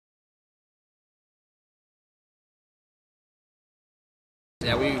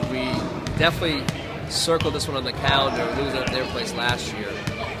Yeah, we definitely circled this one on the calendar, losing at their place last year.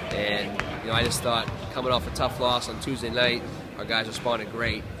 And, I just thought, coming off a tough loss on Tuesday night, our guys responded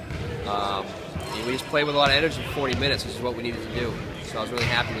great. We just played with a lot of energy for 40 minutes, which is what we needed to do. So I was really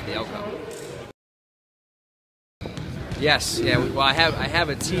happy with the outcome. Yes, yeah. Well, I have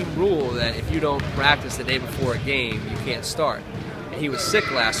a team rule that if you don't practice the day before a game, you can't start. And he was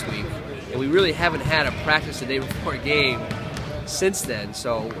sick last week, and we really haven't had a practice the day before a game since then.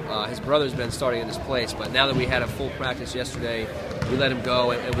 So his brother's been starting in his place, but now that we had a full practice yesterday, we let him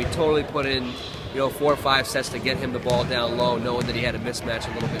go, and we totally put in 4 or 5 sets to get him the ball down low, knowing that he had a mismatch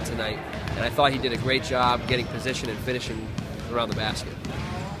a little bit tonight. And I thought he did a great job getting position and finishing around the basket.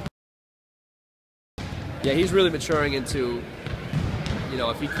 Yeah, he's really maturing into,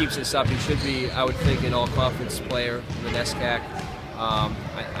 if he keeps this up, he should be, I would think, an all-conference player in the NESCAC.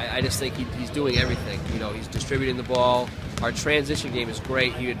 I just think he's doing everything. He's distributing the ball. Our transition game is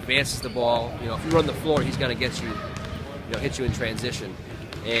great. He advances the ball. If you run the floor, he's going to get you, hit you in transition.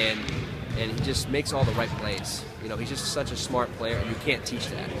 And he just makes all the right plays. He's just such a smart player, and you can't teach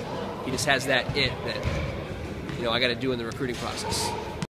that. He just has that it that, I got to do in the recruiting process.